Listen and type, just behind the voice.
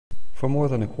For more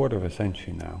than a quarter of a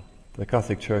century now, the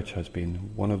Catholic Church has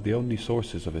been one of the only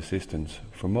sources of assistance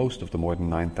for most of the more than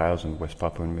 9,000 West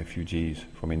Papuan refugees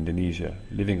from Indonesia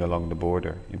living along the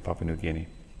border in Papua New Guinea.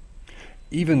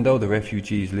 Even though the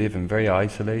refugees live in very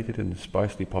isolated and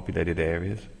sparsely populated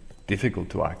areas, difficult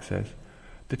to access,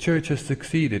 the Church has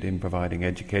succeeded in providing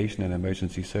education and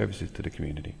emergency services to the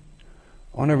community.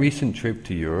 On a recent trip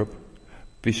to Europe,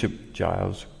 Bishop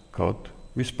Gilles Cote,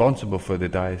 responsible for the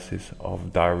Diocese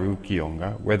of Daru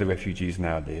Kionga, where the refugees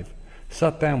now live,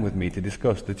 sat down with me to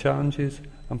discuss the challenges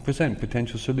and present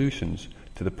potential solutions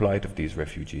to the plight of these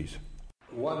refugees.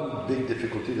 One big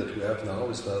difficulty that we have now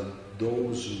is that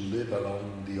those who live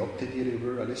along the Optedi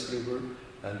River, Alice River,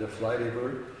 and the Fly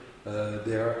River,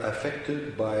 they are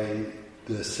affected by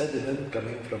the sediment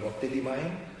coming from Optedi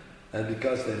mine, and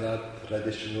because they're not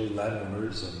traditional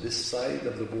landowners on this side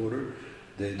of the border,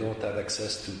 they don't have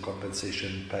access to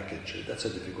compensation package. That's a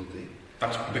difficulty.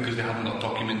 That's because they haven't got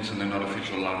documents and they're not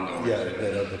official landowners. Yeah,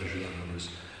 they're not official landowners.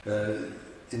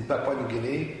 In Papua New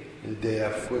Guinea, they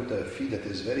have put a fee that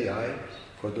is very high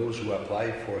for those who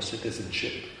apply for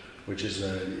citizenship, which is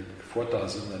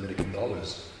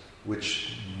 $4,000,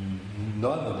 which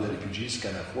none of the refugees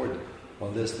can afford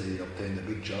unless they obtain a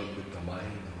big job with the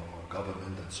mine or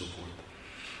government and so forth.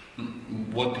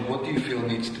 What do you feel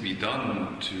needs to be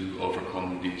done to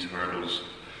overcome these hurdles?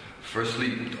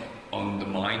 Firstly, on the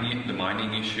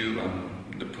mining issue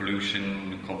and the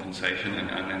pollution compensation,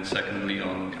 and then secondly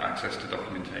on access to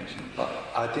documentation.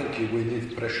 I think we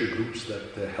need pressure groups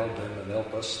that help them and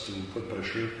help us to put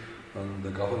pressure on the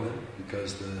government,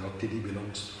 because the OPTD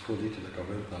belongs fully to the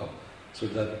government now, so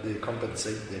that they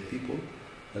compensate their people,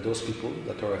 those people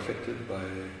that are affected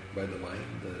by the mine,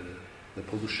 the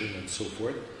pollution and so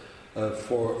forth.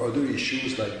 For other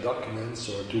issues like documents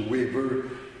or to waiver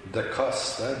the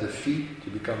cost, the fee to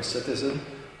become citizen,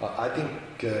 I think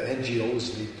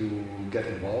NGOs need to get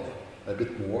involved a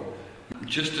bit more.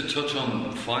 Just to touch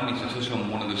on, finally, to touch on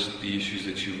one of the issues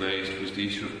that you raised was the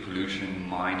issue of pollution,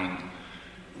 mining.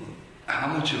 How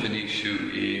much of an issue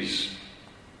is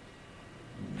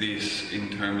this in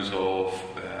terms of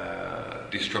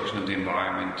destruction of the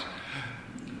environment,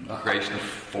 creation of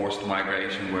forced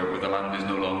migration where the land is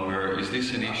no longer, is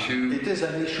this an issue? It is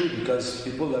an issue because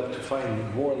people have to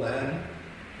find more land,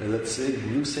 let's say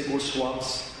new sago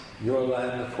swamps, more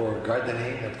land for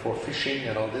gardening and for fishing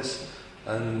and all this,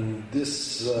 and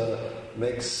this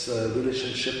makes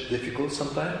relationship difficult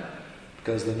sometimes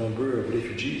because the number of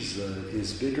refugees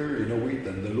is bigger in a way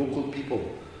than the local people.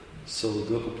 So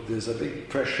there's a big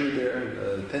pressure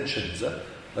there, tensions,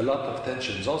 a lot of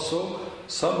tensions. Also,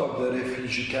 some of the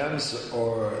refugee camps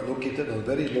are located on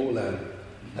very low land,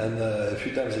 and a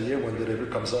few times a year when the river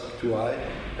comes up too high,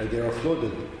 they are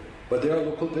flooded. But there are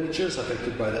local villages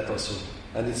affected by that also,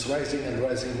 and it's rising and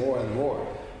rising more and more.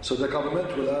 So the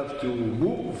government will have to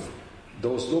move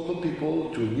those local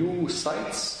people to new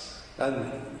sites,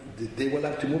 and they will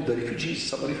have to move the refugees,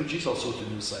 some refugees also to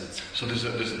new sites. So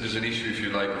there's an issue, if you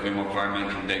like, of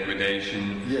environmental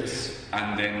degradation. Yes.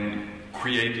 And then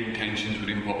creating tensions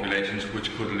within populations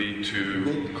which could lead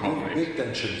to conflict. Big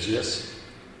tensions, yes.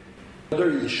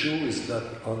 Another issue is that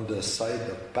on the side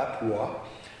of Papua,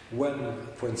 when,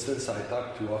 for instance, I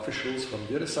talk to officials from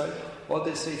the other side,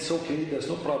 they say it's okay, there's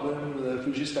no problem, the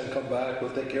refugees can come back,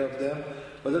 we'll take care of them.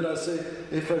 But then I say,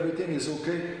 if everything is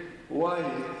okay, why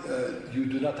you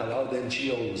do not allow the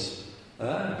NGOs,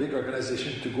 big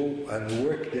organizations, to go and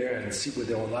work there and see with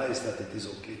their own eyes that it is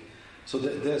okay? So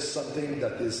there's something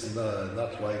that is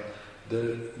not right.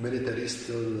 The military is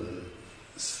still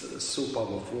so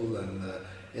powerful and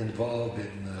involved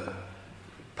in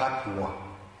Papua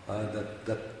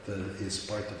that is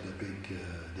part of the big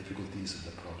difficulties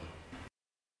in the problem.